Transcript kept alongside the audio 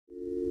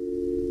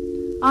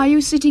Are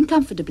you sitting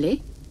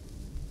comfortably?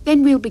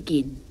 Then we'll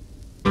begin.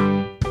 10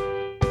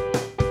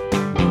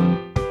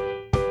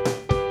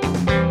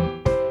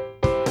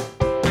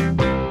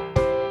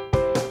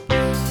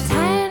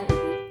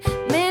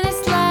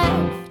 minutes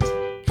left.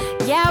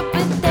 Yeah,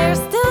 but there's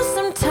still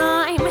some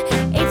time.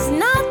 It's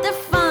not the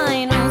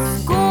final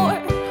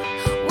score.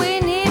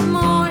 We need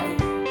more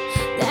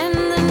than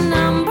the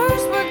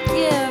numbers we're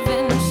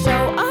given.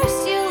 Show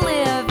us you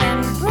live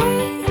and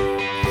breathe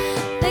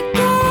the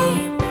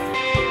game.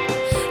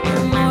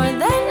 You're more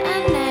than a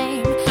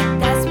name.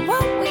 That's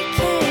what we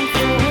came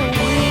for.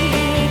 We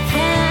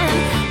can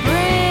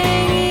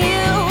bring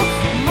you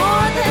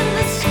more than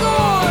the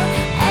score.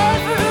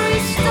 Every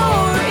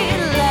story.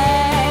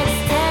 Let's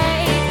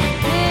take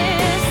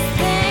this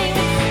thing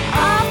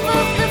off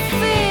of the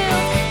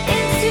field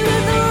into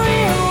the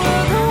real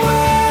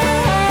world,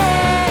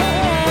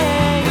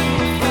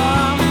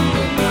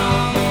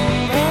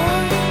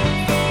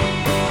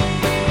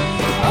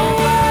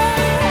 away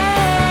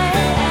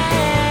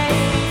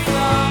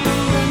from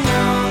the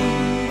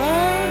numbers,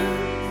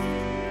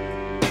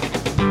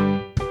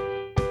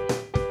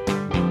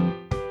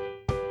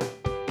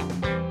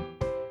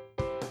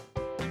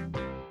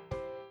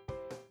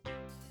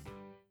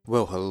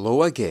 Well,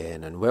 hello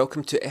again, and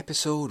welcome to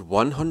episode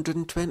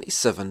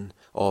 127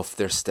 of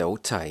There's Still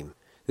Time,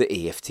 the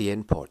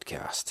AFTN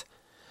podcast.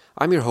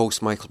 I'm your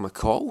host, Michael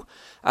McCall,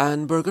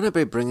 and we're going to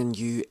be bringing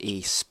you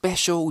a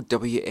special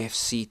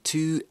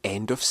WFC2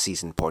 end of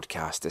season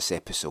podcast this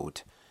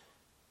episode.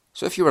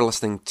 So if you were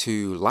listening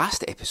to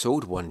last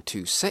episode,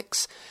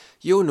 126,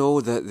 you'll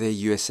know that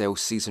the USL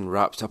season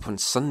wrapped up on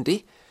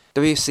Sunday.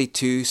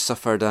 WFC2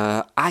 suffered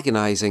an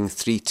agonising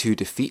 3-2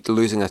 defeat,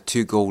 losing a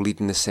 2-goal lead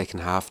in the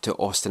second half to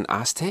Austin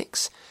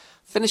Aztecs,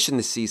 finishing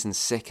the season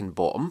second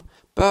bottom.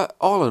 But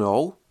all in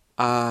all,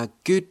 a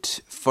good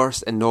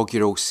first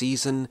inaugural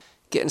season,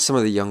 getting some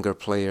of the younger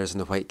players in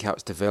the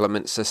Whitecaps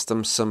development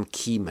system some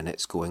key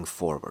minutes going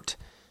forward,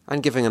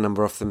 and giving a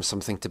number of them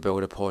something to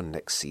build upon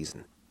next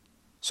season.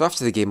 So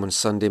after the game on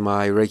Sunday,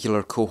 my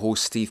regular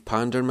co-host Steve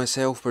Pander and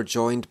myself were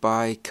joined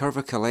by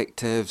Curva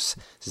Collective's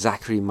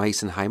Zachary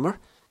Meisenheimer,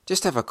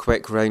 just to have a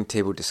quick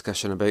roundtable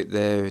discussion about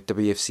the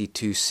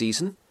WFC2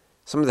 season,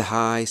 some of the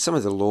highs, some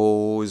of the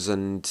lows,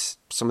 and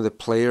some of the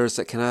players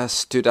that kind of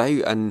stood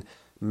out and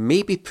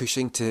maybe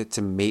pushing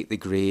to make the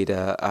grade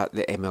at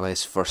the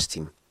MLS first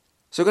team.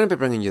 So we're going to be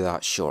bringing you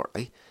that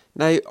shortly.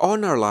 Now,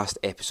 on our last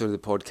episode of the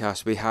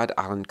podcast, we had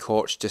Alan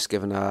Koch just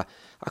giving a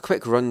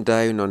quick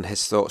rundown on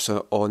his thoughts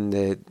on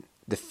the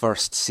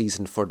first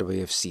season for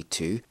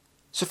WFC2.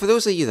 So for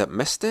those of you that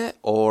missed it,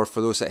 or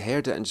for those that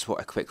heard it and just want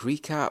a quick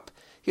recap,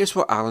 here's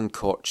what Alan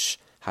Koch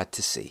had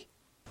to say.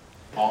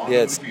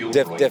 Yeah, it's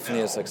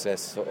definitely a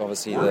success. So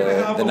obviously,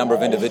 the number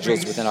of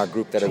individuals within our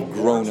group that have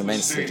grown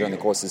immensely during the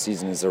course of the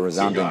season is a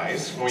resounding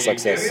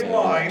success.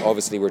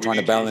 Obviously, we're trying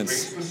to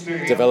balance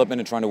development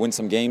and trying to win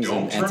some games,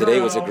 and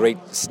today was a great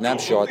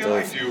snapshot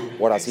of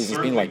what our season's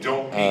been like.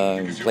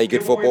 Play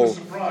good football,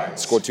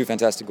 scored 2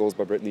 fantastic goals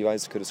by Brett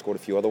Levis, could have scored a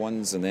few other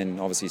ones, and then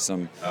obviously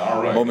some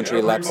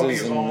momentary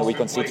lapses, and we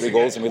concede 3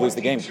 goals and we lose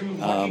the game.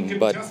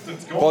 But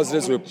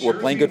positives, we're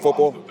playing good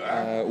football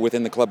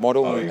within the club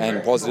model,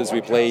 and positives,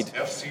 we played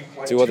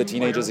 2 other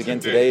teenagers again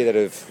today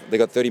they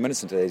got 30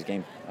 minutes in today's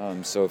game.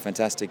 So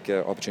fantastic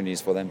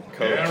opportunities for them.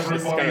 Coach,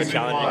 this is kind of a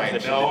challenging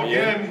position to be in.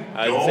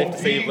 Is it safe to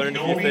say you've learned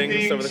a few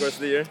things over the course of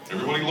the year?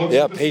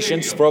 Yeah,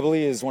 patience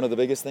probably is one of the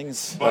biggest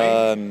things.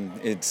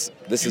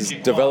 This is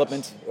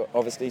development,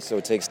 obviously, so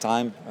it takes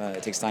time.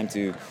 It takes time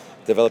to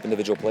develop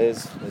individual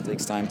players. It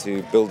takes time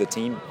to build a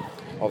team.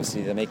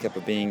 Obviously, the makeup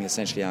of being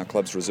essentially our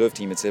club's reserve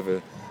team, it's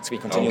been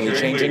continually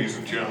changing.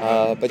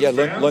 But yeah,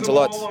 learned a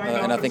lot,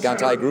 and I think our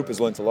entire group has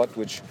learned a lot,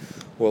 which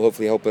will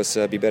hopefully help us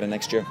be better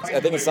next year.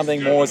 I think it's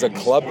something more as a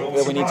club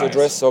that we need to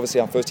address.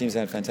 Obviously, our first team's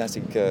had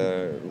fantastic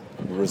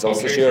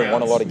results this year and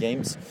won a lot of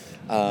games.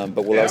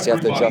 But we'll obviously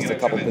have to adjust a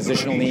couple of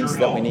positional needs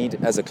that we need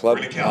as a club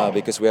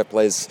because we have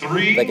players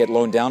that get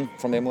loaned down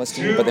from the MLS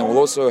team. But then we'll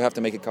also have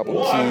to make a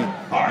couple of key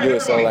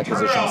USL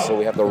acquisitions so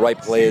we have the right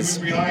players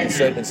in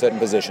certain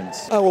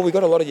positions. Well, we've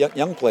got a lot of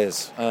young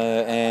players,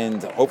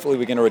 and hopefully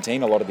we're going to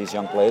retain a lot of these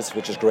young players,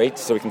 which is great,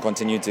 so we can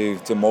continue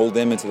to mold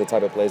them into the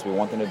type of players we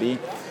want them to be.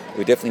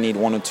 We definitely need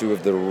 1 or 2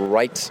 of the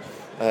right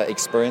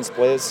experienced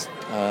players,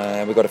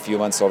 and we've got a few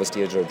months,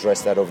 obviously, to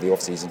address that over the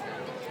off-season.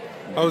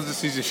 How has the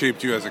season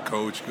shaped you as a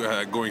coach,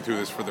 going through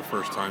this for the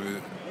first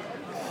time?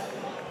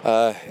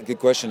 Good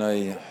question.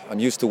 I'm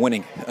used to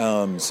winning,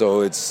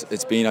 so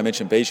it's been. I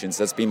mentioned patience.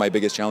 That's been my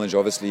biggest challenge.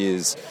 Obviously,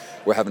 is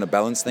we're having to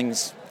balance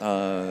things,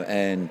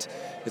 and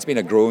it's been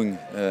a growing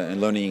and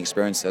learning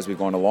experience as we've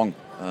gone along.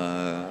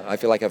 I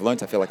feel like I've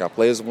learned. I feel like our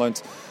players have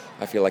learned.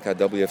 I feel like our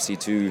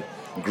WFC2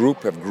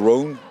 group have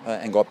grown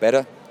and got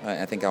better.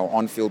 I think our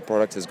on-field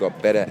product has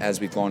got better as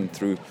we've gone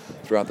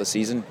throughout the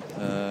season,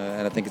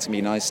 and I think it's going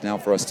to be nice now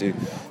for us to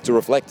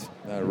reflect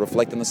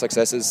on the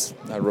successes,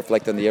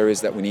 reflect on the areas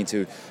that we need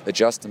to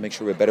adjust and make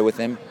sure we're better with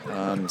them,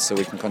 so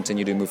we can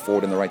continue to move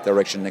forward in the right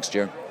direction next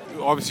year.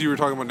 Obviously, you were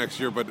talking about next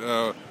year, but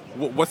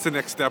what's the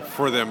next step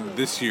for them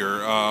this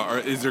year?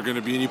 Is there going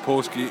to be any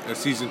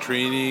post-season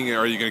training?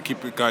 Are you going to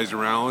keep the guys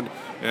around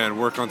and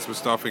work on some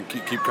stuff and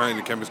keep kind of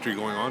the chemistry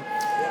going on?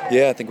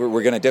 Yeah, I think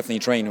we're going to definitely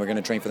train. We're going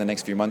to train for the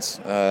next few months,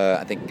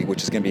 I think,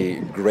 which is going to be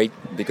great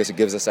because it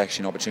gives us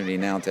actually an opportunity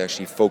now to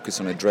actually focus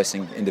on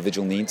addressing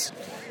individual needs.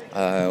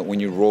 When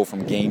you roll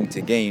from game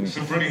to game,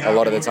 a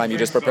lot of the time you're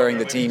just preparing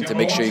the team to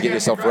make sure you get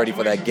yourself ready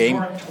for that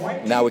game.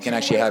 Now we can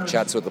actually have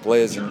chats with the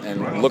players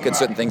and look at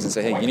certain things and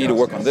say, hey, you need to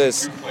work on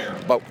this.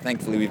 But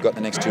thankfully we've got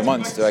the next 2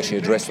 months to actually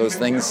address those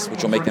things,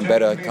 which will make them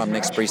better come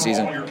next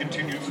preseason.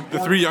 The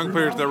 3 young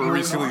players that were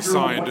recently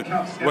signed,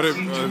 what have,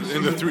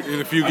 in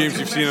the few games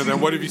you've seen of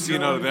them, what have you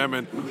seen out of them?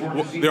 And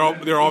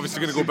they're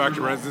obviously going to go back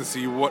to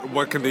residency.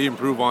 What can they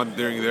improve on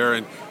during there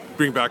and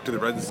bring back to the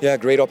Reds? Yeah,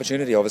 great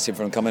opportunity, obviously,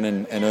 for them coming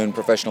and earn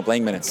professional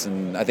playing minutes.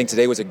 And I think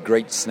today was a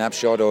great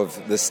snapshot of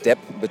the step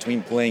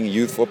between playing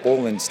youth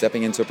football and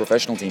stepping into a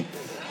professional team.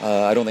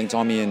 I don't think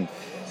Tommy and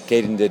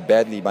Caden did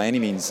badly by any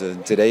means.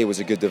 Today was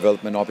a good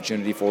development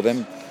opportunity for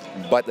them,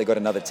 but they got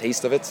another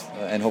taste of it,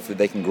 and hopefully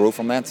they can grow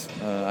from that.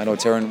 I know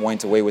Taryn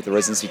went away with the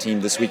residency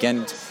team this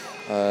weekend.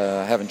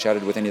 I haven't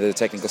chatted with any of the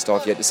technical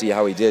staff yet to see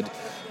how he did,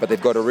 but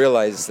they've got to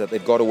realize that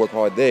they've got to work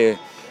hard there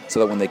so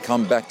that when they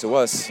come back to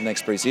us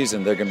next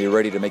pre-season, they're going to be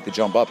ready to make the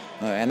jump up.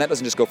 And that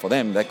doesn't just go for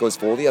them, that goes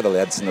for all the other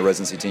lads in the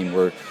residency team.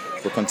 We're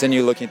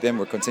continually looking at them,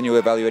 we're continually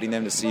evaluating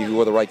them to see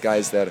who are the right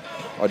guys that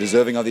are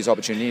deserving of these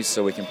opportunities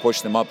so we can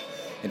push them up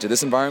into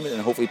this environment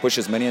and hopefully push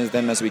as many of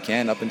them as we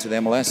can up into the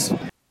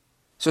MLS.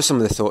 So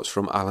some of the thoughts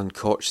from Alan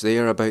Koch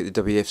there about the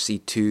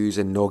WFC2's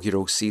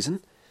inaugural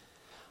season.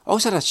 I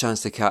also had a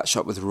chance to catch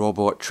up with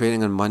Robbo at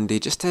training on Monday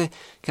just to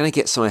kind of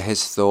get some of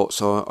his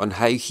thoughts on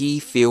how he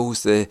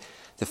feels the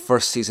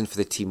first season for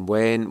the team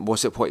went.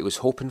 Was it what he was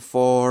hoping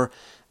for?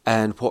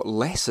 And what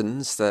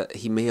lessons that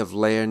he may have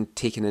learned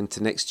taken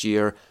into next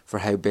year for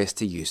how best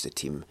to use the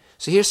team.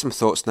 So here's some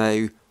thoughts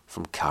now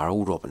from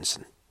Carl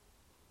Robinson.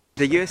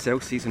 The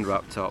USL season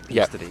wrapped up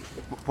yesterday.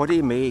 What do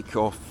you make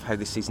of how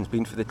the season's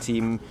been for the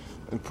team?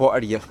 And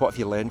what have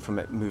you learned from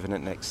it moving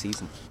into next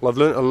season? Well, I've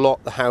learned a lot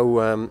how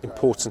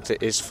important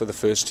it is for the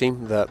first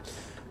team that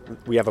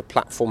we have a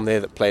platform there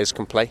that players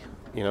can play.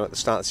 You know, at the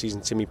start of the season,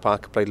 Timmy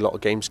Parker played a lot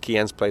of games,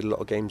 Kian's played a lot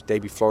of games,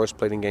 Davy Flores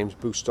played in games,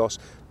 Bustos,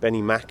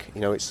 Benny Mack.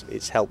 You know,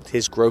 it's helped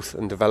his growth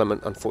and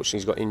development. Unfortunately,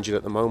 he's got injured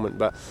at the moment,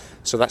 but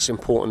so that's an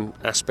important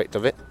aspect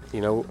of it.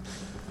 You know,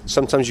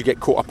 sometimes you get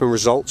caught up in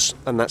results,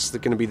 and that's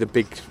going to be the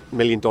big $1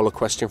 million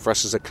question for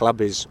us as a club.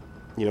 Is,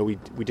 you know,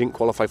 we didn't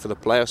qualify for the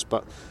playoffs,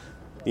 but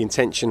the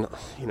intention,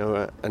 you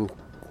know, and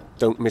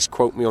don't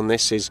misquote me on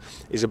this, is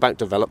about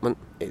development.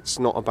 It's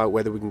not about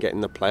whether we can get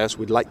in the playoffs.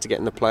 We'd like to get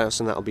in the playoffs,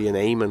 and that'll be an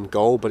aim and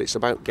goal, but it's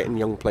about getting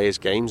young players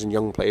games and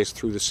young players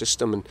through the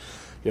system. And,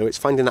 you know, it's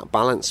finding that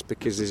balance,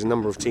 because there's a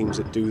number of teams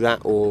that do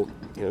that, or,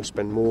 you know,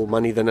 spend more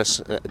money than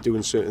us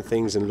doing certain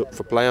things and look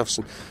for playoffs.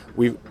 And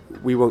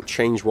we won't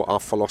change what our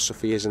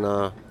philosophy is and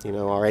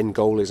our end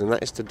goal is, and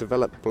that is to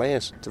develop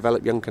players,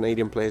 develop young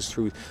Canadian players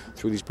through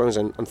these programs.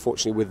 And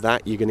unfortunately, with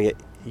that, you're going to get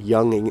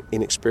young,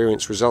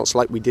 inexperienced results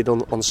like we did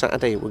on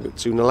Saturday. We got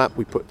 2-0 up,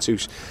 we put 2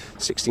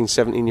 16,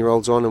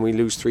 17-year-olds on and we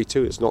lose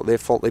 3-2. It's not their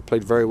fault. They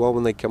played very well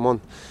when they come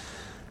on,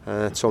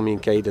 Tommy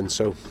and Caden.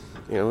 So,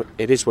 you know,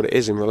 it is what it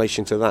is in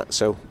relation to that.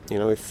 So, you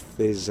know, if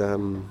there's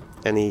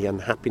any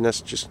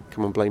unhappiness, just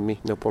come and blame me,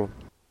 no problem.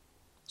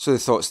 So the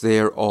thoughts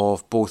there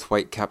of both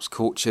Whitecaps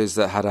coaches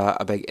that had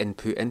a big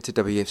input into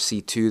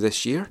WFC2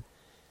 this year.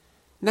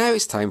 Now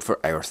it's time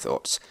for our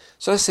thoughts.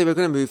 So as I say, we're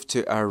going to move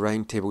to our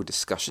roundtable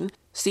discussion.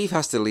 Steve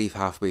has to leave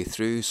halfway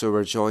through, so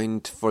we're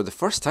joined for the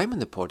first time in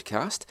the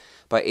podcast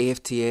by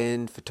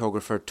AFTN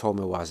photographer Tom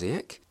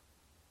Iwaziak.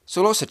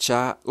 So lots of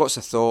chat, lots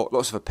of thought,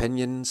 lots of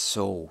opinions,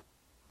 so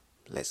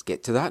let's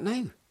get to that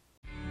now.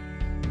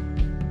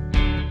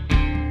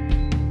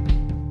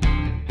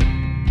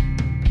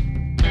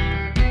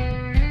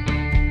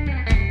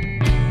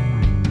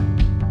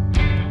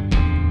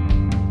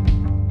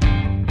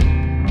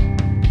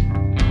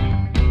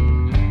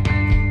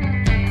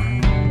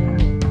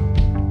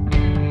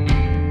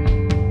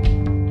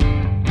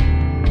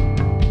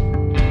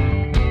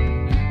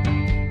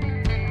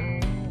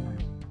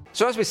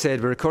 So as we said,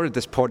 we recorded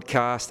this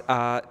podcast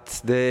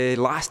at the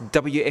last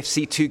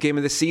WFC2 game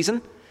of the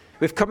season.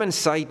 We've come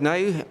inside now.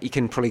 You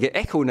can probably get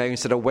echo now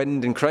instead of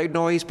wind and crowd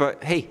noise,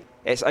 but hey,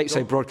 it's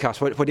outside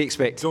broadcast. What do you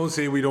expect? Don't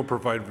say we don't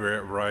provide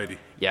variety.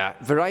 Yeah,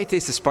 variety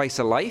is the spice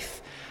of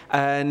life,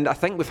 and I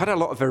think we've had a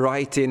lot of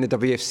variety in the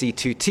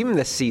WFC2 team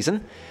this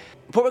season.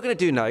 What we're going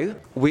to do now,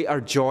 we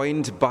are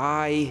joined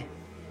by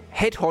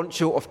head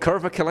honcho of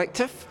Curva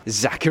Collective,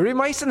 Zachary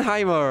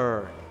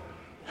Meisenheimer.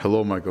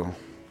 Hello, Michael.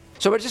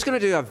 So we're just going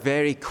to do a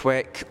very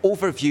quick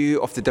overview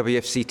of the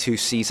WFC2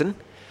 season.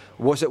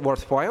 Was it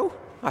worthwhile?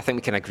 I think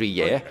we can agree,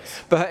 yeah.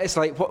 But it's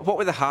like, what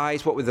were the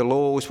highs, what were the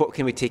lows, what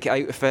can we take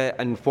out of it,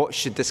 and what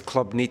should this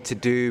club need to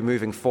do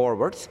moving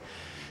forward?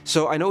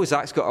 So I know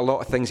Zach's got a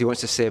lot of things he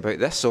wants to say about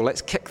this, so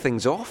let's kick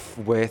things off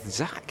with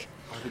Zach.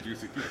 I thought you were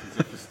saying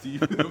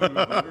Steve.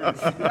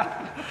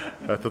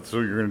 I thought so.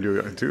 You were going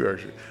to do it too,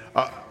 actually.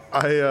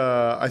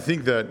 I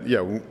think that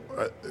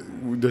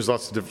there's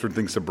lots of different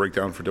things to break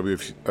down for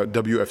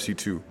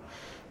WFC2.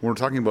 When we're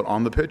talking about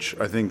on the pitch,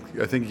 I think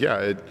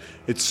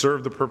it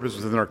served the purpose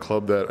within our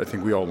club that I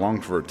think we all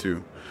longed for it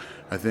too.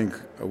 I think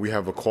we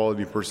have a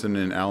quality person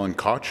in Alan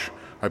Koch.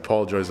 I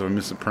apologize if I'm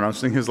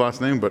mispronouncing his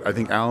last name, but I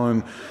think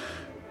Alan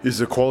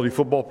is a quality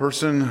football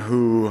person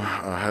who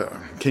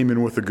came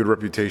in with a good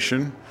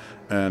reputation,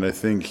 and I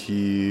think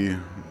he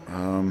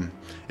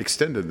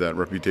extended that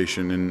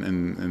reputation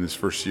in his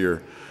first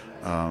year.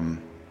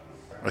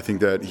 I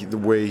think that the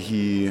way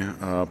he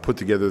put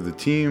together the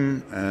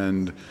team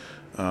and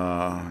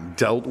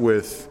dealt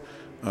with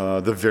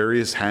the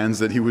various hands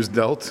that he was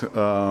dealt,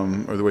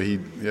 or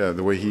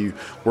the way he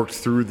worked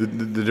through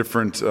the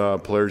different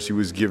players he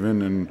was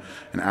given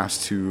and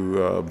asked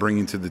to bring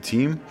into the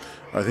team.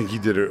 I think he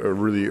did a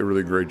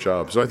really great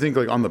job. So I think,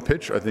 like, on the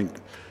pitch, I think,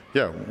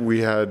 we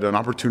had an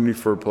opportunity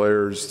for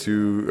players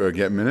to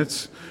get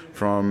minutes,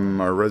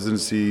 from our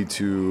residency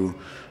to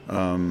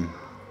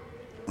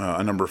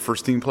a number of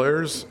first-team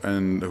players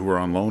and who are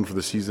on loan for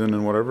the season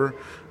and whatever,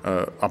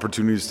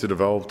 opportunities to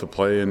develop, to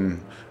play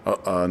in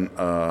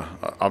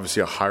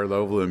obviously a higher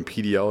level than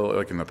PDL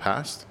like in the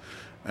past.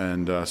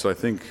 And so I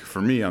think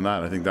for me on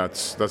that, I think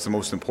that's the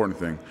most important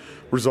thing.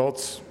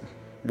 Results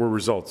were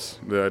results.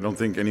 I don't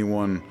think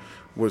anyone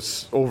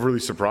was overly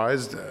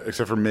surprised,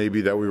 except for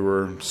maybe that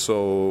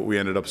we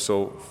ended up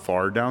so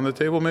far down the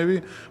table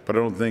maybe, but I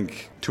don't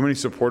think too many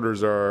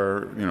supporters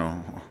are,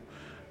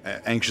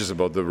 anxious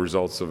about the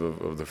results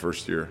of the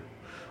first year.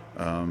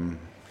 Well,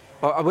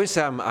 I wouldn't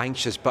say I'm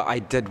anxious, but I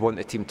did want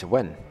the team to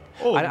win.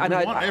 Oh,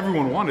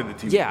 everyone wanted the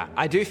team. Yeah,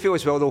 I do feel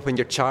as well, though, when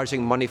you're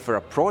charging money for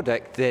a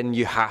product, then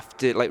you have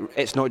to,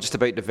 it's not just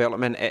about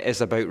development, it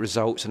is about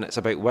results and it's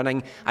about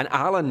winning. And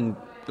Alan,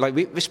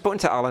 we've spoken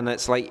to Alan,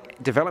 it's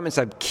like development's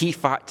a key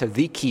factor,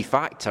 the key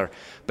factor,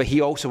 but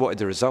he also wanted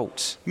the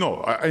results.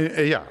 No,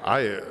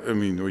 I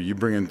mean, you're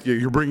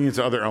bringing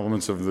into other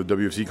elements of the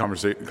WFC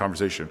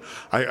conversation.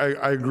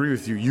 I agree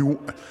with you.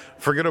 You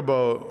forget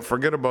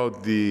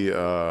about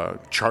the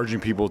charging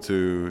people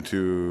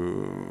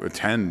to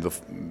attend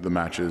the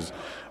matches.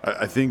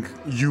 I think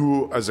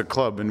you as a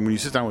club, and when you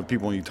sit down with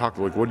people and you talk,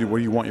 what do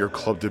you want your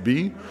club to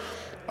be?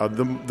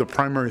 The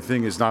primary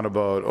thing is not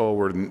about,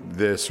 we're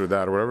this or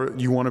that or whatever.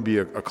 You want to be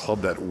a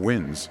club that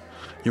wins.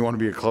 You want to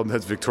be a club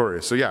that's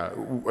victorious. So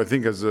I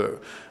think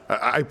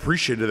I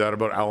appreciated that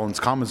about Alan's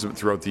comments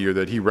throughout the year,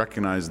 that he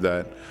recognized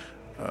that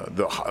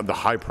the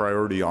high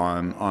priority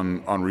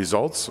on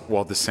results,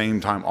 while at the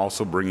same time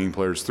also bringing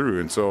players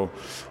through. And so,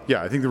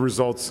 I think the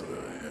results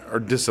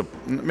are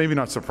maybe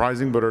not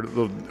surprising, but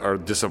are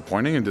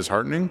disappointing and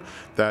disheartening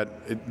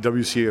that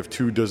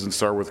WCF2 doesn't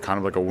start with kind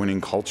of like a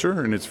winning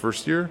culture in its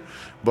first year.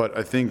 But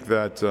I think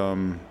that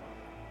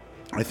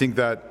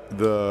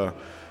the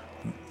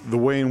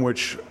way in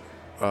which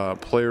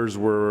players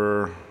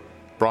were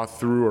brought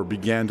through or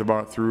began to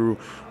brought through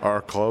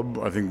our club,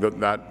 I think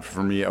that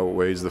for me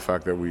outweighs the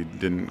fact that we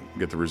didn't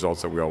get the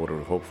results that we all would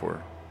have hoped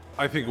for.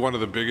 I think one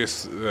of the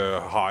biggest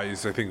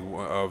highs,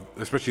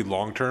 especially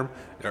long term,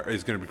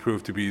 is going to be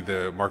proved to be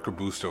the Marco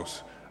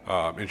Bustos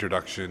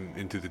introduction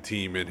into the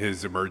team and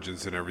his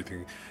emergence and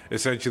everything.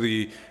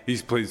 Essentially,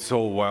 he's played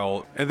so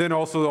well. And then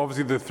also,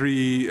 obviously, the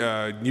three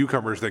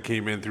newcomers that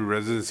came in through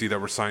residency that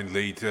were signed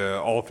late,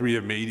 all three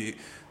have made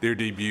their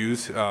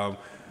debuts.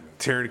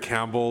 Taryn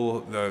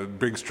Campbell, the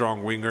big,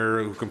 strong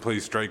winger who can play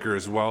striker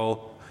as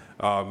well.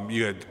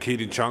 You had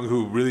Caden Chung,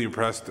 who really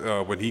impressed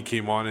when he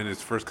came on in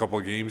his first couple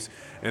of games.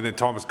 And then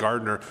Thomas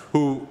Gardner,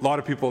 who a lot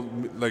of people,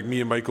 like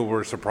me and Michael,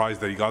 were surprised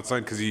that he got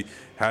signed because he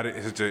had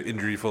such an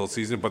injury-filled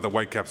season, but the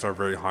Whitecaps are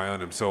very high on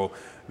him. So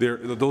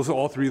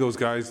all three of those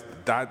guys,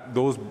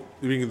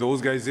 bringing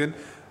those guys in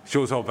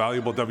shows how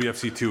valuable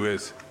WFC2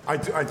 is. I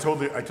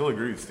totally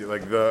agree with you.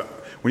 Like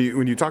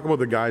when you talk about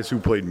the guys who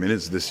played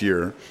minutes this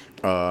year,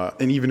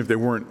 and even if they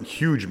weren't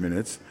huge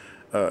minutes,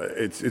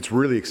 it's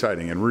really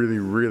exciting and really,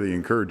 really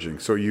encouraging.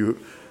 So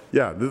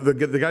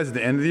the guys at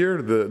the end of the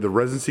year, the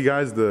residency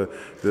guys, the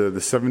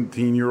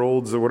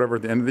 17-year-olds or whatever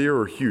at the end of the year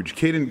were huge.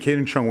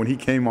 Caden Chung, when he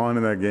came on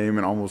in that game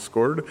and almost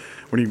scored,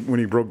 when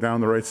he broke through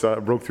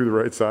the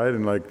right side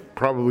and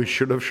probably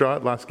should have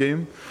shot last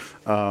game.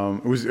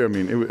 It was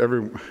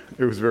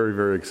very,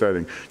 very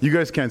exciting. You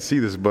guys can't see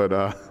this, but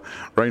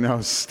right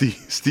now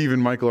Steve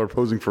and Michael are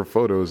posing for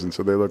photos, and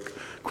so they look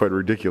quite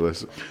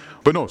ridiculous.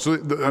 But no, so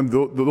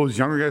those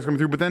younger guys coming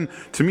through. But then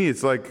to me,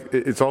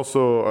 it's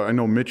also, I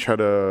know Mitch had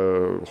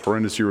a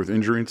horrendous year with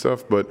injury and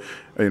stuff, but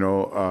we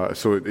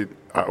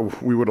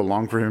would have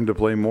longed for him to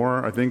play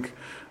more, I think.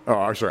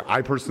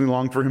 I personally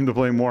longed for him to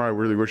play more. I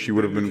really wish he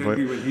would have been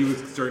playing. When he was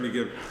starting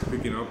to get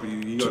picking up,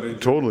 he got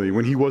injured. Totally.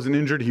 When he wasn't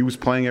injured, he was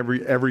playing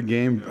every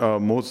game,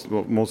 most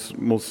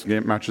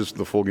game matches,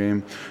 the full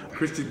game.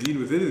 Christian Dean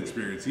with his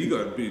experience, he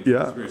got big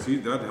experience.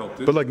 That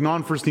helped it. But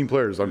non-first team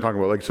players, I'm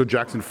talking about. So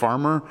Jackson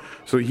Farmer.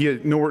 So he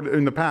had nowhere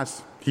in the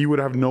past. he would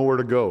have nowhere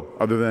to go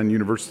other than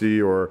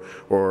university or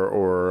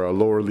a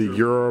lower league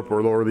Europe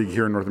or lower league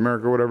here in North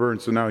America or whatever.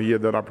 And so now he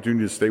had that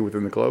opportunity to stay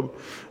within the club.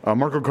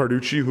 Marco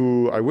Carducci,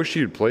 who I wish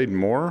he had played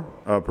more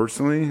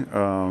personally.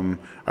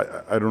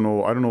 I don't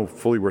know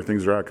fully where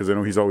things are at, because I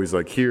know he's always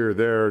like here,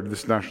 there,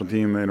 this national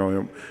team,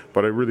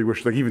 but I really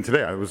wish, like even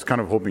today, I was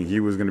kind of hoping he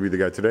was going to be the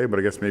guy today, but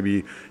I guess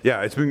maybe,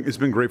 it's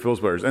been great for those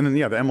players. And then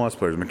the MLS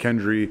players,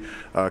 McKendry,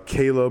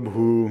 Caleb,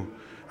 who,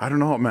 I don't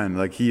know, man.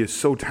 Like, he is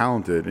so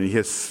talented, and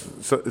he's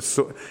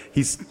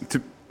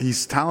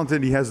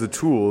talented. He has the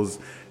tools.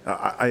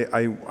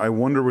 I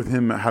wonder, with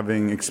him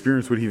having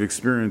experienced what he's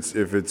experienced,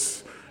 if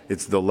it's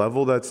the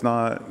level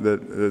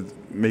that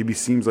maybe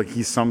seems like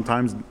he's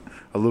sometimes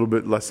a little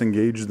bit less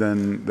engaged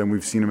than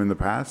we've seen him in the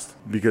past.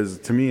 Because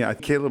to me,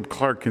 Caleb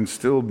Clark can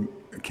still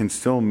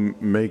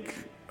make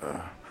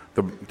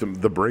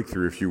the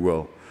breakthrough, if you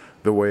will.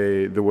 The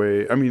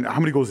way. I mean, how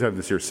many goals did he have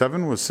this year?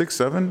 7? Was 6,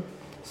 7?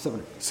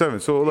 7.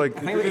 So, like,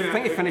 I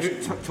think he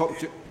finished top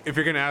two. If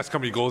you're going to ask how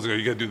many goals ago,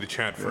 you got to do the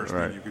chant first.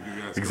 Right. Then you could do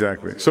that.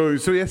 Exactly. So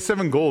he has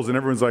 7 goals, and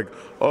everyone's like,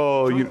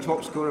 "Oh,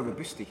 top scorer of a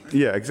boosty."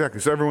 Yeah,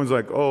 exactly. So everyone's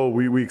like, "Oh,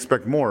 we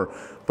expect more,"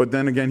 but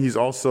then again, he's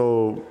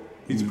also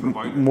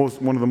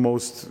one of the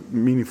most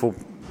meaningful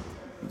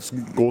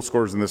goal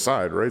scorers in the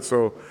side, right?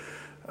 So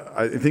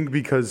I think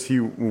because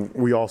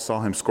we all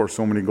saw him score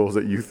so many goals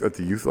at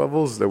the youth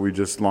levels, that we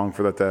just long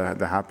for that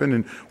to happen.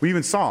 And we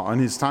even saw on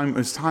his time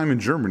in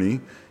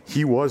Germany,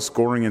 he was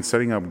scoring and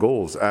setting up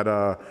goals at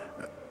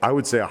I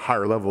would say a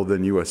higher level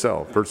than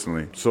USL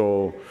personally.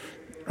 So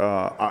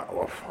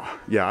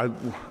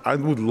I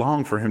would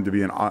long for him to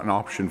be an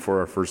option for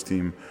our first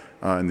team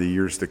in the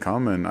years to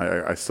come, and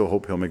I still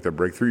hope he'll make that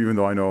breakthrough, even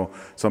though I know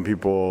some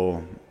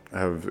people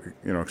have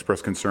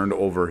expressed concern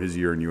over his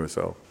year in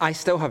USL. I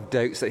still have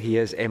doubts that he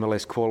is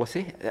MLS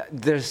quality.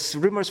 There's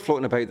rumours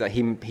floating about that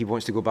he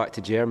wants to go back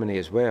to Germany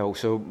as well,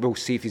 so we'll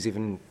see if he's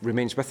even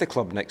remains with the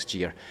club next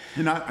year.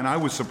 And I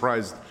was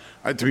surprised.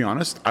 To be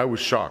honest, I was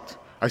shocked.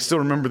 I still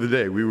remember the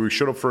day we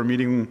showed up for a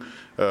meeting.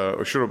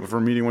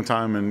 One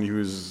time, and he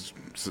was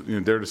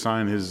there to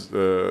sign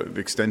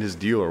extend his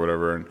deal or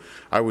whatever. And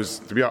I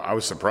was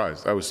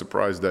surprised. I was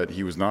surprised that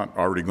he was not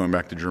already going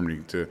back to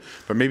Germany.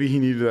 But maybe he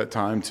needed that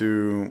time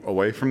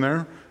away from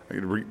there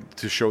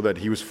to show that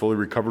he was fully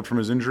recovered from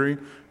his injury.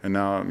 And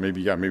now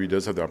maybe he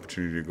does have the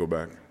opportunity to go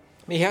back.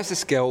 I mean, he has the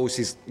skills.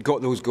 He's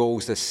got those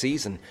goals this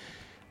season.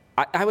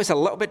 I was a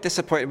little bit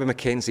disappointed with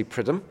Mackenzie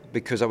Pridham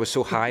because I was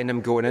so high on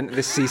him going into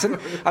this season.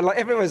 And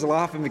everyone was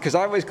laughing because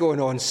I was going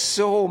on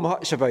so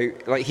much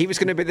about he was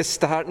going to be the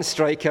starting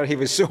striker. He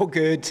was so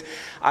good,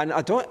 and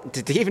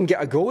did he even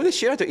get a goal this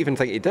year? I don't even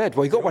think he did.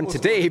 Well, he got one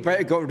today, but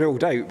it got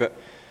ruled out. But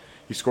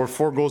he scored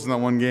 4 goals in that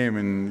one game,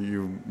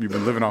 and you've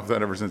been living off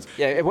that ever since.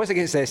 Yeah, it was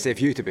against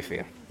SFU, to be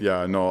fair.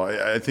 Yeah, no,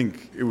 I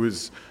think it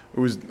was.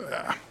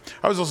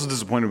 I was also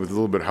disappointed with a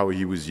little bit how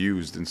he was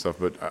used and stuff,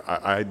 but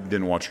I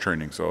didn't watch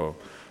training, so.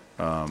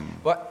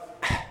 But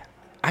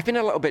I've been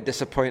a little bit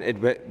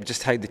disappointed with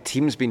just how the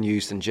team's been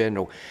used in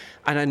general.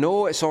 And I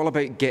know it's all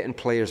about getting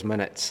players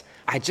minutes.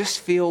 I just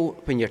feel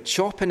when you're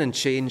chopping and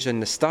changing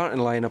the starting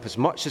lineup as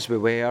much as we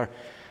were,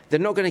 they're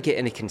not going to get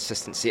any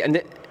consistency.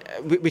 And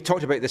we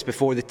talked about this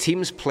before. The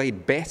teams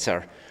played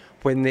better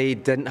when they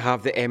didn't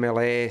have the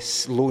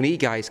MLS loanee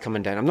guys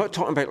coming down. I'm not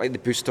talking about like the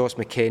Bustos,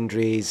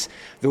 McKendrys,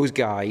 those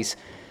guys.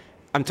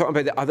 I'm talking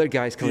about the other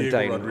guys coming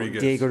down.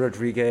 Diego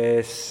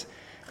Rodriguez.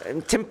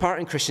 Tim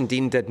Parton and Christian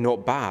Dean did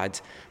not bad,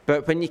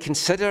 but when you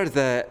consider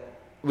that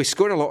we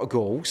scored a lot of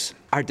goals,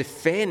 our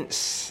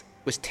defence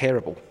was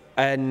terrible,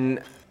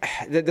 and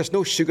there's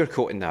no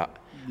sugarcoating that.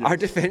 Yes. Our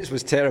defence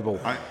was terrible,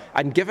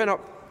 and giving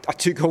up a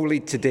 2-goal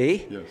lead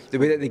today, the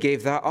way that they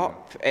gave that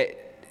up,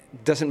 it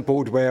doesn't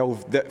bode well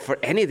for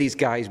any of these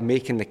guys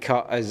making the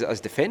cut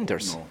as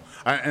defenders. No.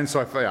 And so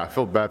I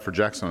felt bad for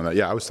Jackson on that.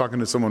 Yeah, I was talking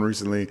to someone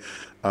recently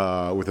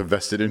with a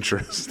vested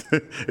interest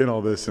in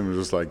all this, and was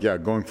just like, yeah,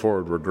 going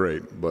forward we're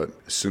great, but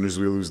as soon as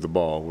we lose the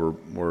ball,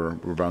 we're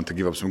bound to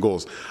give up some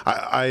goals.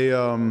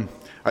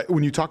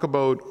 When you talk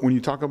about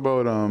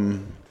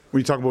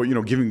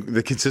giving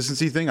the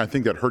consistency thing, I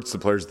think that hurts the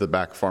players at the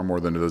back far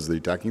more than it does the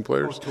attacking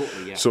players. Oh,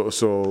 totally, yeah.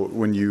 So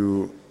when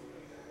you.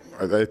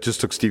 I just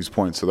took Steve's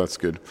point, so that's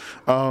good.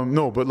 When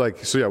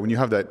you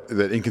have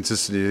that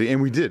inconsistency, and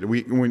we did.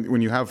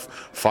 When you have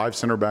 5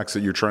 center backs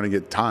that you're trying to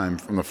get time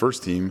from the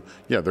first team,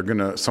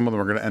 some of them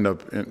are gonna end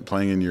up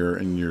playing in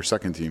your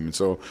second team, and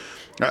so.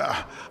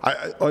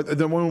 One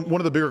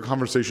of the bigger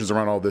conversations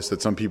around all this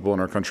that some people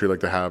in our country like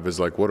to have is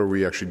like, what are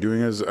we actually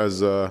doing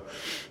as a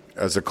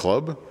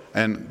club?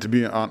 And to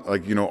be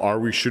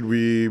on, should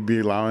we be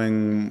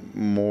allowing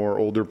more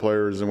older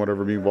players and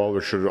whatever be involved,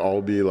 or should it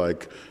all be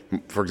like,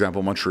 for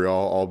example,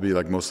 Montreal, all be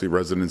like mostly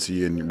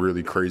residency and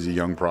really crazy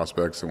young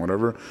prospects and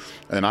whatever?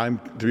 And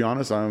to be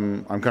honest,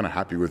 I'm kind of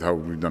happy with how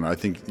we've done it. I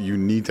think you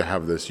need to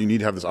have this. You need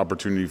to have this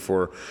opportunity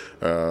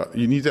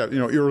you need to have,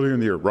 earlier in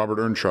the year, Robert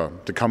Earnshaw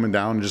to come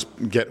down and just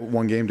get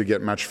one game to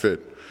get match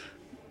fit.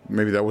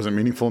 maybe that wasn't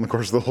meaningful in the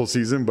course of the whole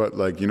season, but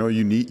like, you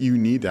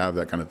need to have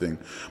that kind of thing.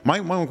 My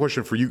one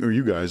question for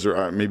you guys,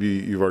 or maybe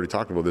you've already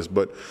talked about this,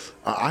 but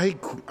I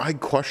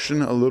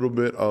question a little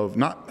bit of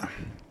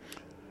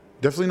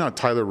definitely not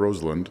Tyler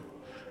Roseland,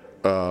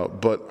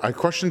 but I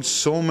question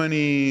so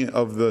many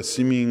of the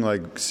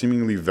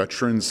seemingly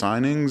veteran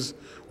signings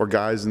or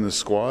guys in the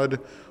squad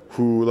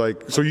who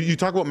so you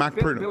talk about Mac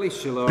Purdom, Billy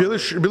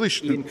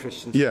Schuller, Ian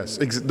Christensen. Yes,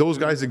 those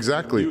guys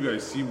exactly. You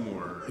guys see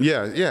more.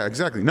 Yeah,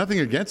 exactly. Nothing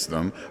against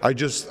them.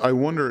 I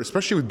wonder,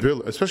 especially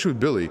with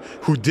Billy,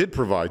 who did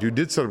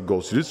set up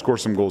goals, who did score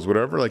some goals,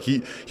 whatever. Like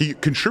he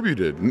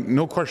contributed,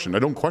 no question. I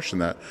don't question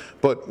that.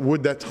 But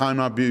would that time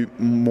not be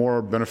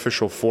more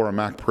beneficial for a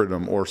Mac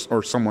Purdom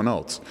or someone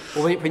else?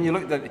 Well, when you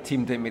looked at the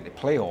team didn't make the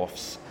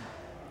playoffs,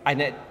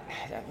 and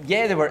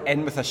they were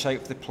in with a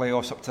shout for the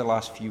playoffs up to the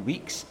last few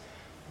weeks.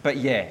 But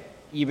yeah,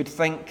 you would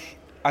think,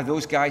 are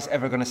those guys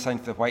ever going to sign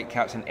for the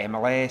Whitecaps in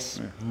MLS?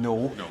 Yeah.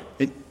 No.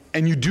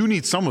 And you do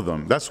need some of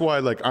them. That's why,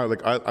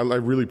 I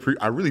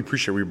really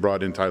appreciate we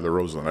brought in Tyler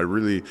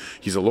Roseland.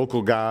 He's a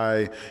local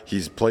guy.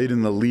 He's played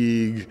in the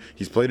league.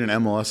 He's played in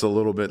MLS a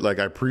little bit.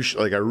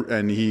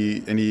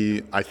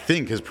 I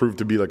think has proved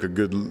to be like a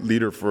good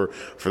leader for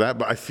that.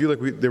 But I feel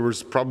like there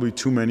was probably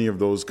too many of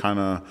those kind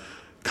of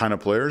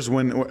players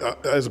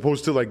as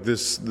opposed to like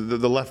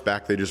the left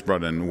back they just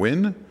brought in,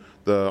 Wynn.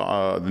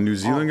 The New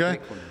Zealand guy,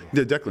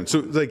 Declan.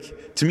 So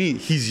to me,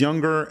 he's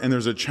younger, and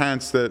there's a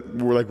chance that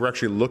we're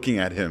actually looking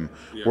at him.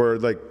 Yeah. Where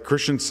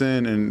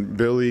Christensen and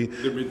Billy,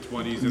 they're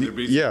mid-20s and they're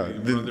basically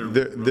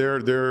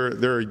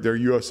they're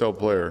USL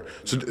player.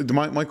 So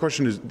my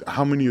question is,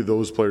 how many of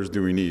those players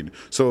do we need?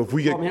 So if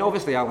we get,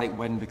 obviously I like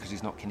Wynn because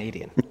he's not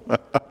Canadian.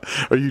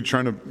 Are you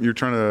trying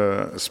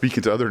to speak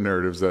into other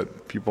narratives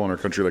that people in our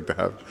country like to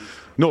have?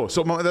 No,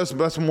 so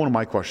that's one of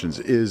my questions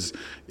is,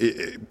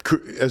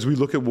 as we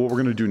look at what we're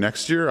going to do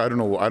next year, I don't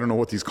know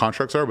what these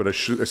contracts are, but I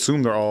should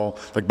assume they're all,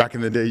 like back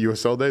in the day,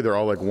 USL day, they're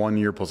all like 1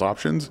 year plus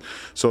options.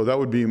 So that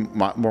would be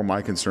more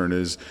my concern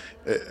is,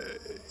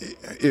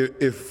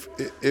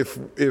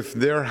 if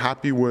they're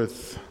happy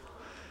with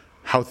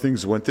how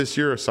things went this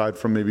year, aside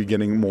from maybe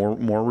getting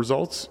more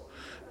results,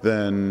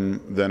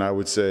 then I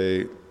would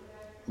say,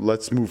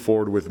 let's move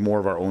forward with more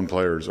of our own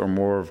players, or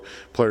more of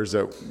players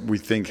that we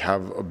think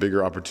have a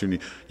bigger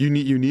opportunity. You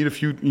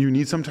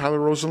need some Tyler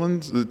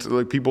Roselands,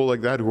 like people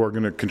like that who are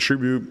going to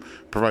contribute,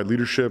 provide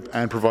leadership,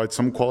 and provide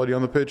some quality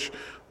on the pitch.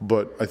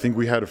 But I think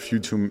we had a few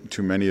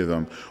too many of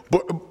them.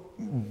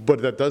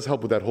 But that does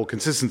help with that whole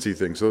consistency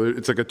thing. So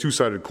it's like a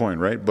two-sided coin,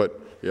 right? But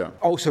yeah.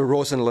 Also,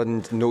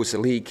 Rosenlund knows the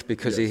league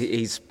because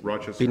he's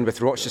Rochester. Been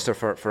with Rochester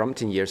for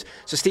umpteen years.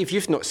 So Steve,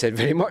 you've not said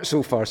very much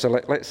so far. So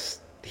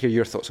let's hear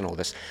your thoughts on all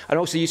this. And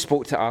also, you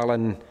spoke to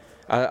Alan,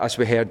 as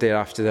we heard there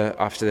after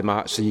the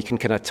match, so you can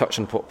kind of touch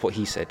on what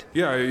he said.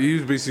 Yeah, he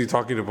was basically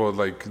talking about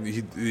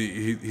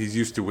he's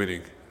used to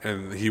winning,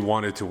 and he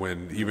wanted to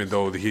win, even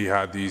though he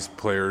had these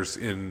players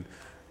in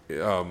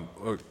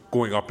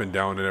going up and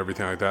down and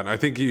everything like that. And I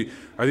think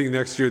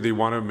next year they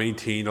want to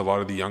maintain a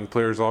lot of the young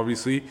players.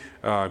 Obviously,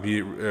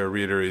 he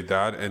reiterated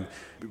that, and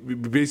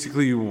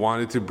basically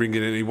wanted to bring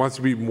it in. He wants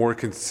to be more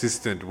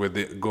consistent with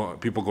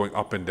people going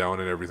up and down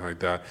and everything like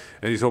that.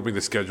 And he's hoping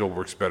the schedule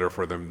works better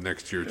for them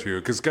next year too,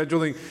 because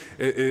scheduling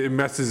it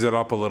messes it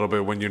up a little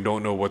bit when you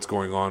don't know what's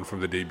going on from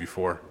the day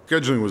before.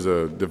 Scheduling was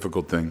a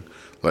difficult thing.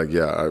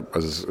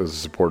 As a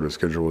supporter,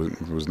 schedule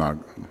was not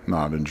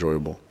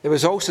enjoyable. There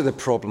was also the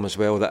problem as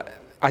well that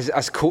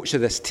as coach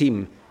of this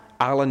team,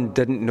 Alan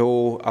didn't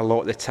know a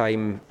lot of the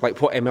time what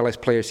MLS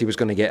players he was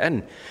going to get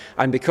in.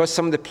 And because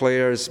some of the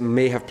players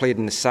may have played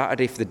on the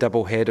Saturday for the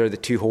doubleheader, the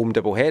 2 home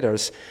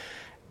doubleheaders,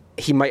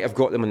 he might have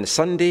got them on the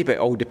Sunday, but it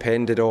all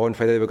depended on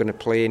whether they were going to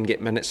play and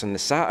get minutes on the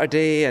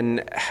Saturday,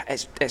 and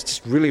it's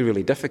just really,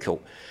 really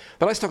difficult.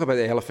 But let's talk about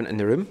the elephant in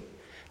the room.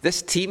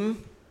 This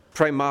team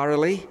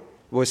primarily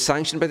was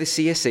sanctioned by the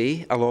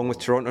CSA, along with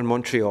Toronto and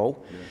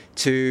Montreal,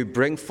 to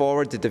bring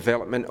forward the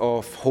development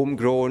of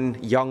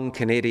homegrown young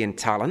Canadian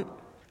talent.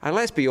 And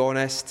let's be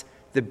honest,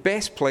 the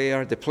best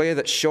player, the player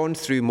that's shone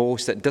through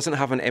most, that doesn't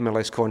have an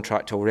MLS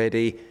contract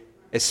already,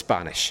 is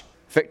Spanish,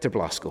 Victor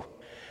Blasco.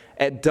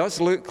 It does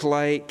look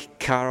like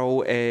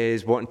Carroll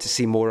is wanting to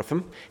see more of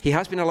him. He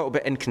has been a little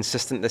bit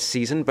inconsistent this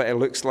season, but it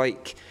looks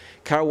like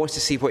Carroll wants to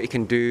see what he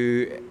can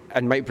do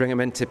and might bring him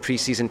into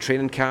pre-season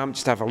training camp,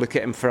 just to have a look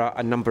at him for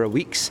a number of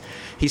weeks.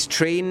 He's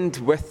trained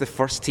with the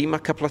first team a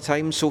couple of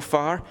times so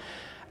far,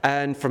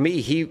 and for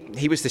me,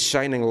 he was the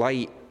shining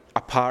light,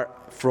 apart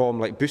from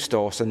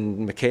Bustos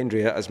and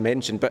McKendry, as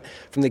mentioned, but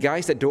from the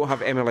guys that don't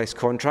have MLS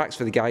contracts,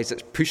 for the guys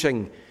that's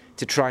pushing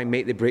to try and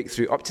make the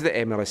breakthrough up to the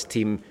MLS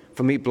team,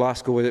 for me,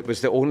 Blasco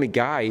was the only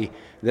guy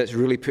that's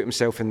really put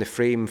himself in the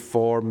frame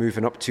for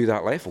moving up to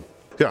that level.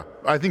 Yeah,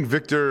 I think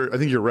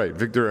you're right.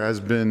 Victor has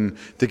been,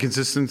 the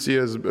consistency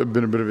has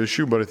been a bit of an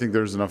issue, but I think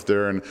there's enough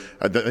there, and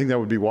I think that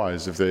would be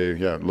wise if they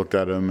looked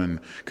at him, and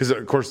because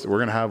of course we're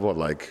gonna have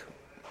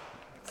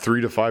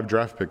 3 to 5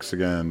 draft picks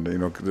again,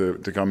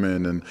 to come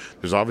in. And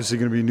there's obviously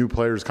going to be new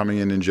players coming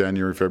in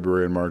January,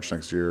 February, and March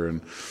next year.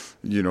 And,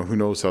 who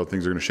knows how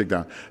things are going to shake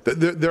down.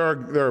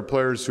 There are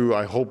players who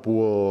I hope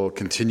will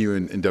continue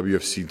in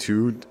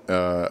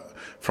WFC2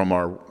 from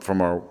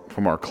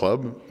our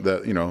club.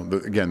 That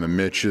again, the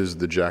Mitches,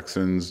 the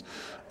Jacksons,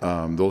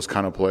 those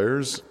kind of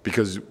players,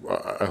 because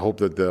I hope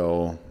that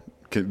they'll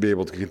be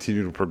able to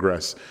continue to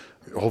progress.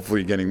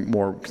 Hopefully getting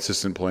more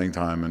consistent playing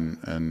time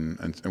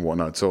and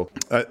whatnot. So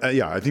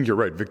I think you're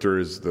right. Victor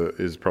is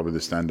probably the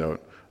standout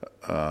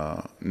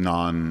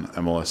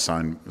non-MLS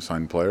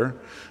signed player.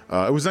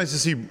 It was nice to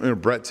see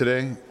Brett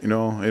today. In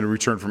a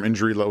return from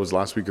injury that was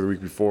last week or the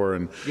week before.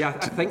 And I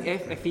think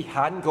if he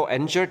hadn't got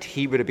injured,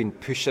 he would have been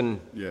pushing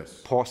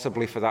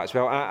possibly for that as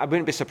well. I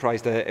wouldn't be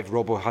surprised if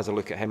Robbo has a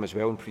look at him as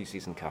well in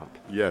pre-season camp.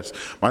 Yes,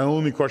 my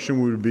only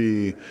question would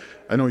be.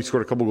 I know he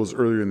scored a couple goals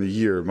earlier in the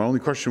year. My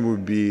only question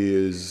would be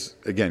is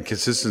again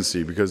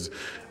consistency, because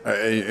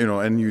and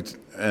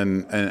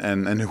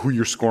who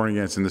you're scoring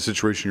against and the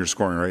situation you're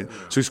scoring, right?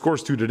 So he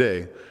scores 2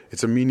 today.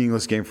 It's a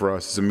meaningless game for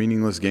us. It's a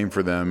meaningless game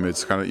for them.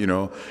 It's kind of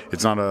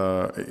it's not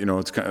a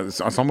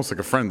it's almost like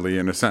a friendly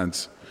in a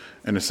sense.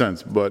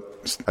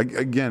 But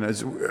again,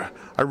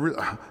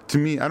 to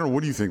me, I don't know.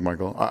 What do you think,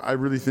 Michael? I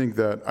really think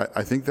that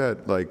I think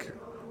that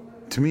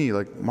to me,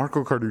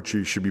 Marco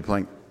Carducci should be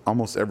playing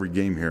almost every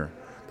game here.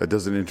 That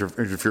doesn't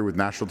interfere with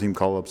national team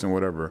call-ups and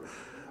whatever.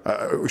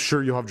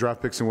 Sure, you'll have draft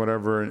picks and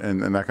whatever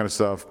and that kind of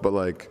stuff, but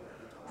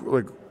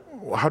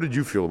how did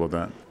you feel about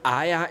that?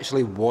 I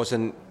actually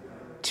wasn't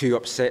too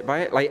upset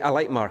by it. I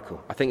like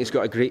Marco. I think he's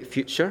got a great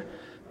future,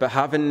 but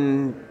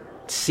having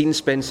seen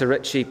Spencer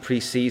Ritchie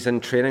pre-season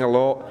training a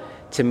lot,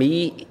 to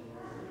me,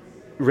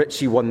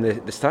 Ritchie won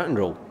the starting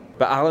role.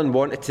 But Alan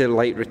wanted to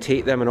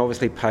rotate them, and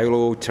obviously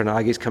Paolo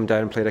Tornagi's come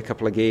down and played a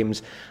couple of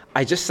games.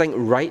 I just think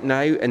right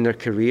now in their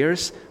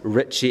careers,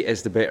 Ritchie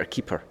is the better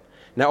keeper.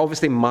 Now,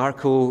 obviously,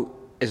 Marco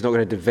is not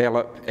going to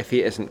develop if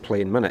he isn't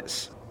playing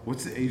minutes.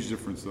 What's the age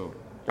difference, though?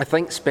 I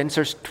think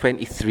Spencer's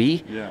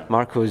 23,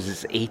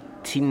 Marco's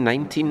 18,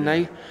 19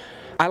 now.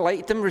 I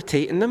liked them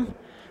rotating them,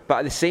 but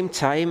at the same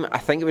time, I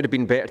think it would have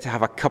been better to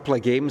have a couple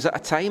of games at a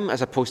time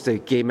as opposed to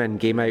game in,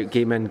 game out,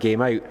 game in,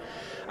 game out.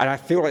 And I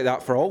feel like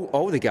that for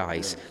all the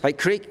guys. Like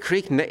Craig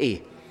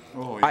Nitty.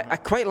 I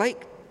quite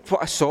like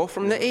what I saw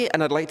from Nitty,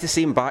 and I'd like to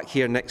see him back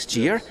here next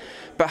year.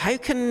 But how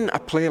can a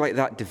player like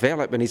that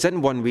develop? And he's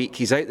in 1 week,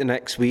 he's out the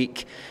next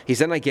week,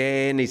 he's in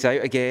again, he's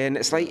out again.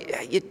 It's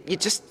like you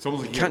just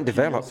can't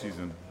develop.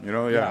 Season,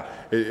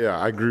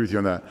 I agree with you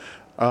on that.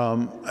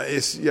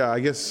 I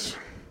guess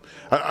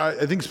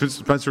I think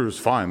Spencer was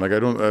fine. I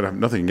have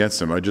nothing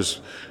against him. I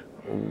just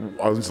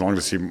long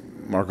to see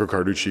Marco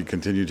Carducci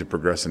continue to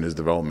progress in his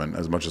development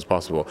as much as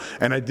possible.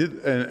 And I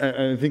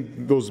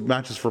think those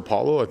matches for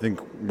Paulo, I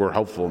think, were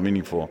helpful,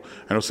 meaningful.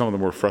 I know some of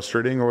them were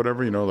frustrating or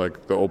whatever,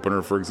 like the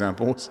opener, for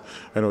example, was,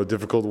 a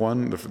difficult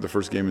one, the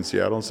first game in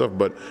Seattle and stuff,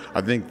 but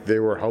I think they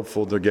were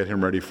helpful to get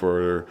him ready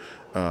for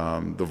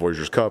the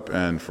Voyageurs Cup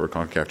and for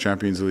CONCACAF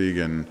Champions League.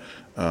 And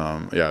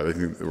I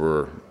think they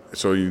were,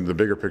 so the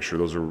bigger picture,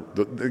 those are,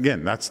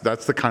 again, that's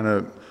the kind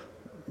of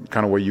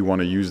way you want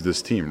to use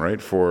this team, right?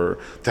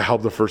 To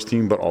help the first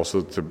team, but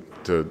also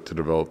to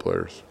develop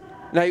players.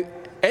 Now,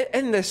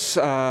 in this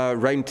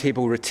round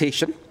table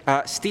rotation,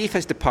 Steve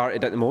has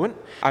departed at the moment,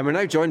 and we're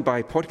now joined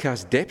by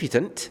podcast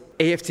debutant,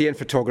 AFTN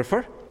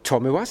photographer,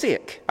 Tom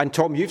Iwaziak. And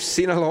Tom, you've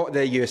seen a lot of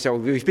the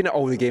USL. We've been at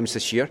all the games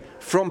this year,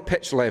 from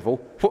pitch level.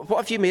 What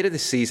have you made of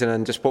this season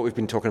and just what we've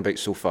been talking about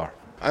so far?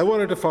 I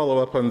wanted to follow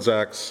up on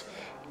Zach's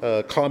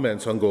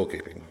comments on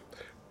goalkeeping.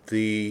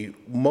 The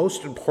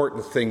most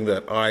important thing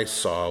that I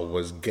saw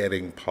was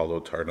getting Paolo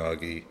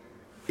Tornagi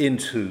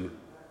into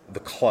the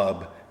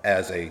club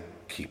as a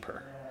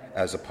keeper,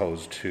 as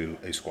opposed to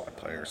a squad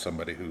player,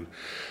 somebody who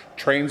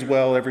trains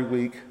well every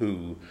week,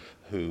 who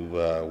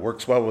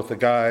works well with the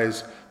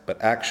guys, but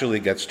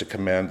actually gets to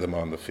command them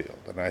on the field.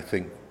 And I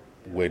think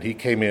when he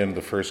came in,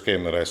 the first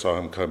game that I saw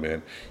him come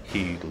in,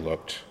 he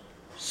looked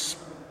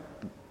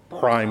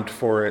primed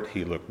for it,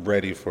 he looked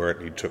ready for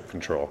it, he took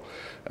control.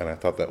 And I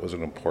thought that was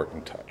an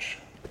important touch.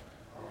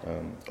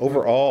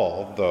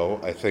 Overall,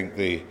 though, I think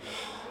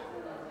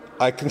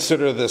I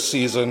consider this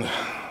season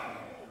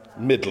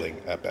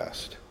middling at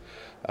best.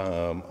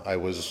 I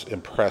was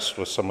impressed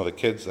with some of the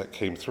kids that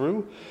came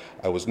through.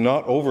 I was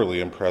not overly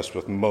impressed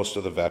with most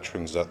of the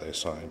veterans that they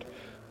signed.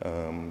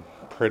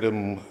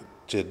 Pridham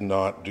did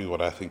not do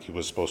what I think he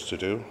was supposed to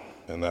do,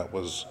 and that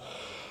was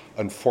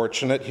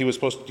unfortunate.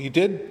 He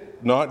did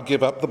not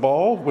give up the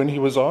ball when he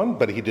was on,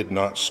 but he did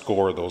not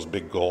score those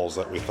big goals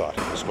that we thought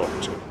he was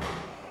going to.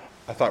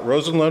 I thought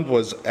Rosenlund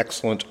was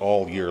excellent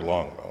all year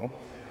long,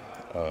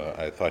 though.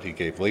 I thought he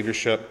gave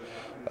leadership.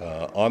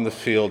 On the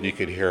field, you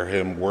could hear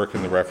him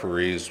working the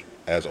referees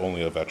as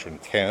only a veteran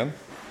can.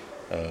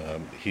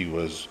 He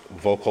was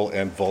vocal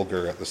and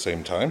vulgar at the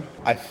same time.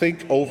 I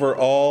think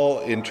overall,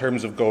 in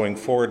terms of going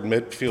forward,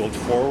 midfield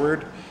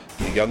forward,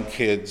 the young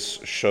kids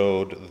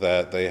showed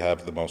that they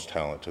have the most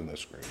talent in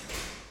this group.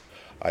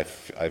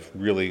 I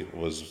really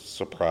was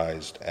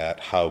surprised at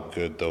how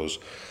good those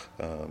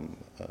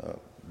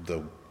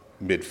the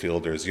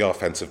midfielders, the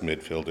offensive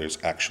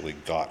midfielders, actually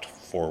got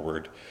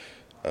forward.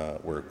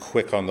 Were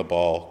quick on the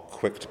ball,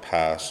 quick to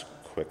pass,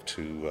 quick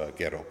to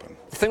get open.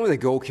 The thing with the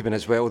goalkeeping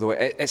as well, though,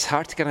 it's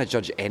hard to kind of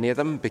judge any of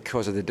them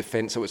because of the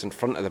defence that was in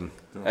front of them,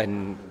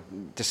 and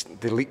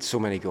just they leaked so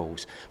many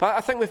goals. But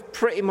I think we've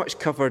pretty much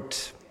covered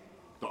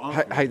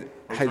how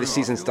the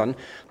season's done.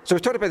 So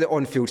we've talked about the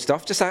on-field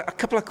stuff. Just a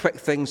couple of quick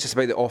things just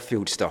about the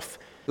off-field stuff.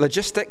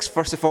 Logistics,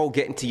 first of all,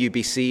 getting to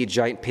UBC,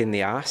 giant pain in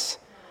the ass.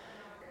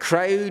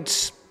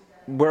 Crowds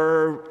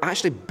were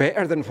actually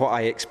better than what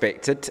I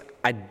expected.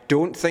 I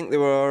don't think they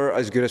were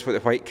as good as what the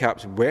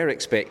Whitecaps were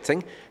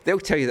expecting. They'll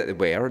tell you that they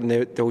were, and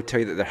they'll tell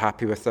you that they're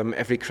happy with them.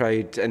 Every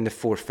crowd in the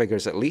 4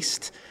 figures at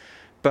least.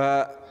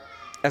 But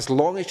as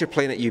long as you're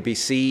playing at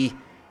UBC,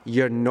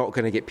 you're not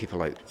going to get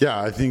people out. Yeah,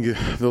 I think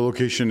the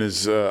location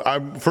is.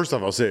 First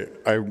off, I'll say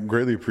I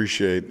greatly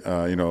appreciate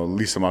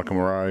Lisa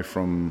Marcamarai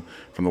from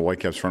the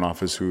Whitecaps front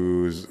office,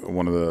 who's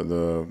one of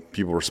the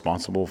people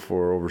responsible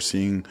for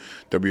overseeing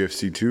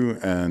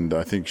WFC2, and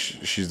I think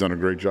she's done a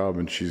great job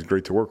and she's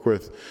great to work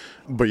with.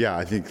 But yeah,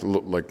 I think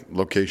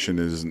location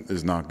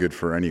is not good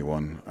for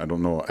anyone. I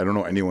don't know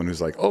anyone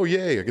who's like, oh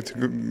yay, I get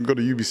to go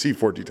to UBC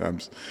 40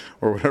 times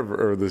or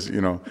whatever, or this,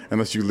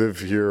 unless you live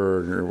here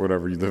or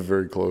whatever, you live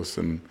very close,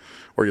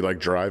 or you like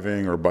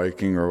driving or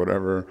biking or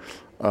whatever.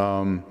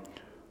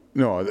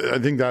 No, I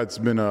think that's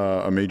been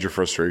a major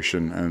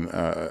frustration, and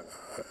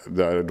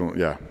that I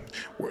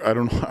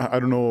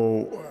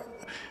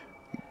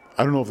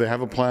don't know if they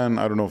have a plan.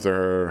 I don't know if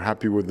they're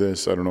happy with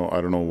this. I don't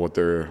know what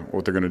they're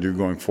going to do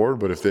going forward.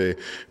 But if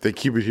they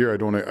keep it here, I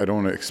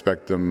don't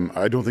expect them.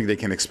 I don't think they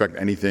can expect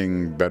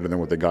anything better than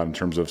what they got in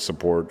terms of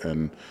support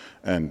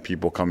and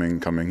people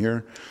coming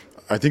here.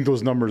 I think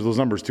those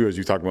numbers too, as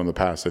you talked about in the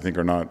past, I think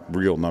are not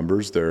real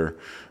numbers. They're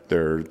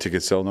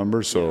ticket sale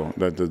numbers. So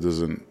that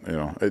doesn't,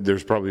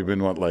 there's probably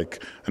been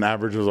an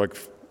average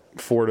of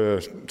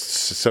 400 to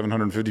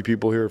 750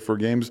 people here for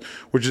games,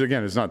 which is,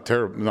 again, it's not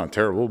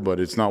terrible,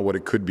 but it's not what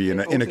it could be in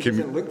a community. It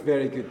doesn't look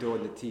very good though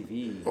on the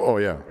TV. Oh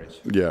yeah,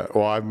 yeah.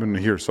 Well, I've been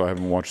here, so I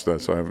haven't watched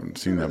that, so I haven't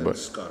seen that. But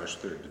Scottish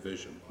Third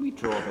Division, we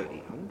draw about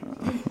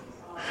 800.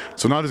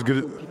 So not as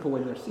good. People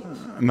win their seats.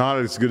 Not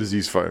as good as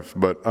East Fife,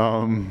 but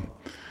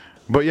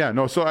yeah,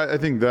 no. So I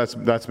think that's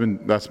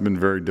been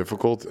very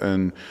difficult,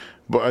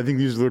 but I think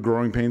these are the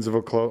growing pains of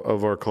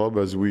our club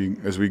as we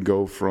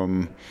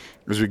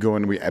go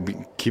and we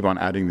keep on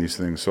adding these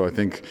things. So I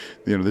think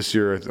this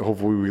year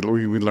hopefully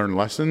we learn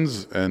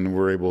lessons and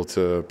we're able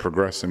to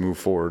progress and move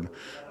forward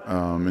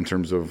in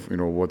terms of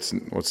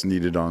what's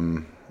needed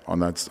on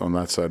that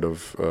side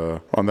of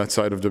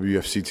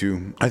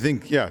WFC2. I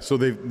think so I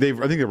think they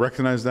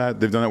recognize that.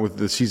 They've done it with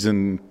the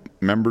season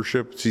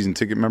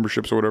ticket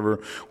memberships or whatever,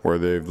 where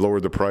they've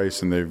lowered the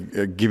price and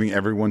they're giving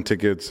everyone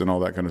tickets and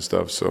all that kind of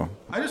stuff. So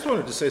I just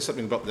wanted to say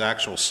something about the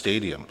actual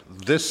stadium.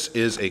 This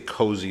is a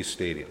cozy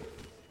stadium.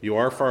 You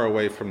are far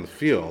away from the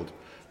field,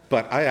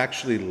 but I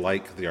actually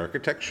like the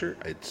architecture.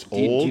 It's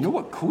old. Do you know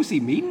what cozy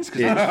means?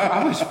 Because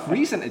I was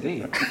freezing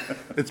today.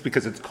 It's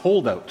because it's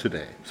cold out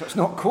today. So it's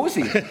not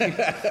cozy.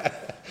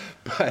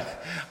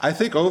 But I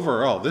think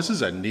overall, this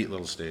is a neat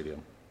little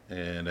stadium,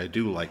 and I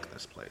do like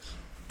this place.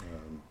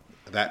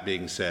 That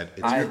being said,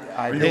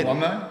 are you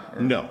alumni?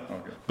 No.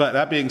 Okay. But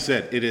that being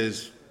said, it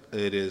is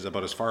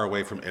about as far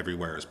away from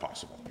everywhere as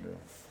possible.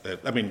 Yeah.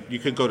 I mean, you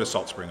could go to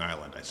Salt Spring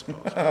Island, I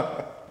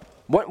suppose.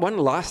 One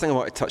last thing I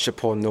want to touch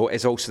upon, though,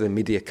 is also the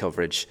media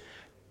coverage.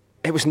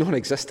 It was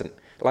non-existent.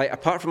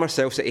 Apart from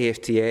ourselves at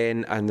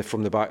AFTN and the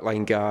From the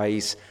Backline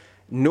guys,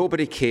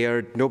 nobody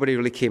cared. Nobody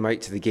really came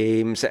out to the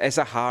games. It is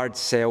a hard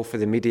sell for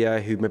the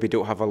media, who maybe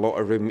don't have a lot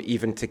of room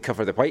even to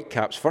cover the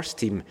Whitecaps first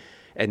team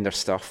in their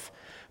stuff.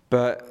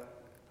 But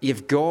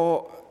you've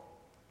got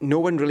no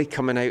one really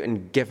coming out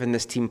and giving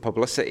this team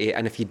publicity.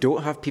 And if you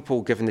don't have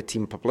people giving the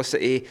team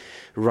publicity,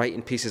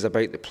 writing pieces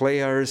about the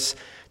players,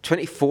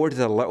 24 did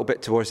a little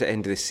bit towards the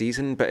end of the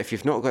season, but if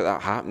you've not got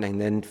that happening,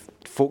 then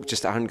folk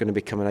just aren't going to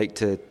be coming out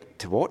to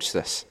watch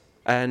this.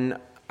 And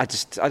I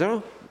don't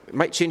know, it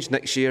might change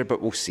next year,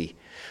 but we'll see.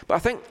 But I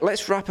think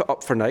let's wrap it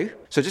up for now.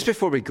 So just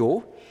before we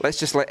go, let's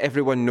just let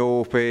everyone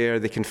know where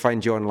they can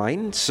find you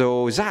online.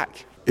 So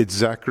Zach. It's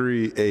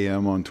Zachary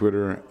AM on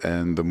Twitter,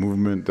 and the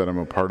movement that I'm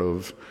a part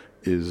of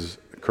is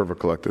Curva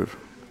Collective.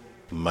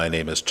 My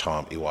name is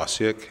Tom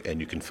Iwasiuk,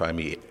 and you can find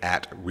me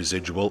at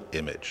Residual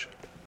Image.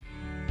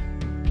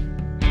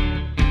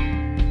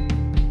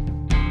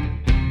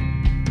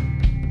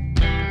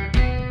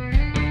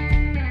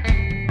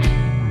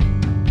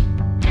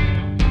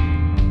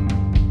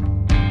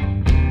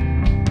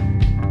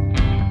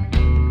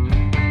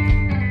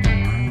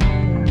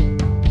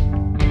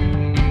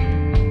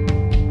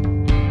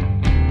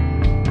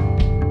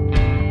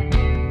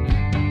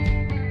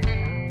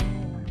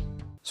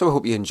 So I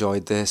hope you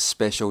enjoyed this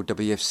special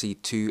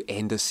WFC2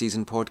 end of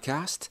season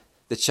podcast.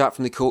 The chat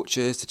from the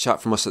coaches, the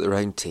chat from us at the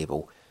round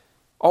table.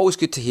 Always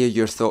good to hear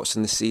your thoughts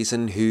on the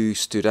season, who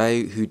stood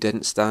out, who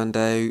didn't stand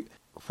out,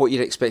 what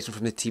you're expecting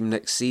from the team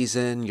next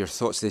season, your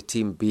thoughts of the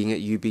team being at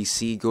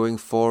UBC going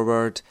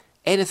forward,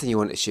 anything you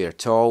want to share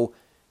at all,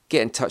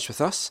 get in touch with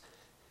us.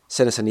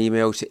 Send us an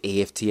email to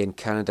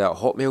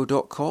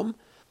aftncanada@hotmail.com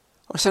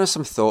or send us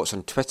some thoughts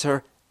on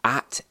Twitter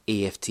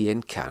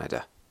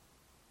 @AFTNCanada.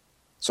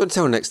 So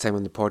until next time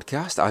on the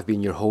podcast, I've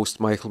been your host,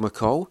 Michael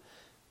McCall.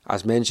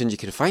 As mentioned, you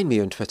can find me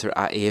on Twitter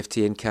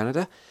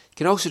 @AFTNCanada. You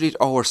can also read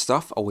all our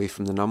stuff away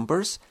from the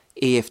numbers,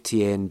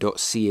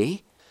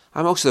 aftn.ca.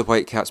 I'm also the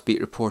Whitecaps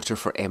beat reporter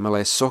for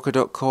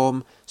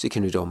MLSsoccer.com, so you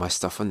can read all my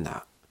stuff on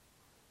that.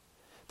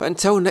 But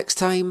until next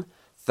time,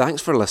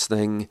 thanks for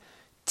listening,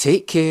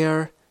 take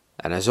care,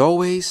 and as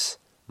always,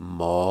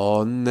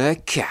 Mon the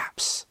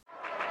Caps.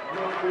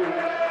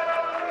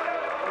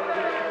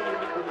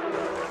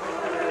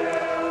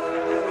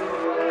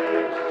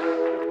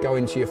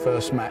 Going to your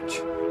first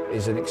match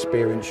is an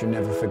experience you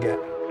never forget.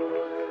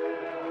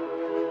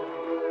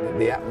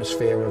 The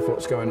atmosphere of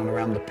what's going on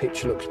around the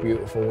pitch looks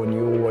beautiful, and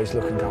you always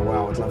look and go,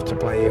 wow, I'd love to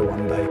play here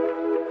one day.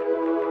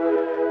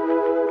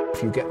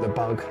 If you get the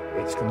bug,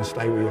 it's going to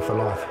stay with you for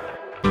life.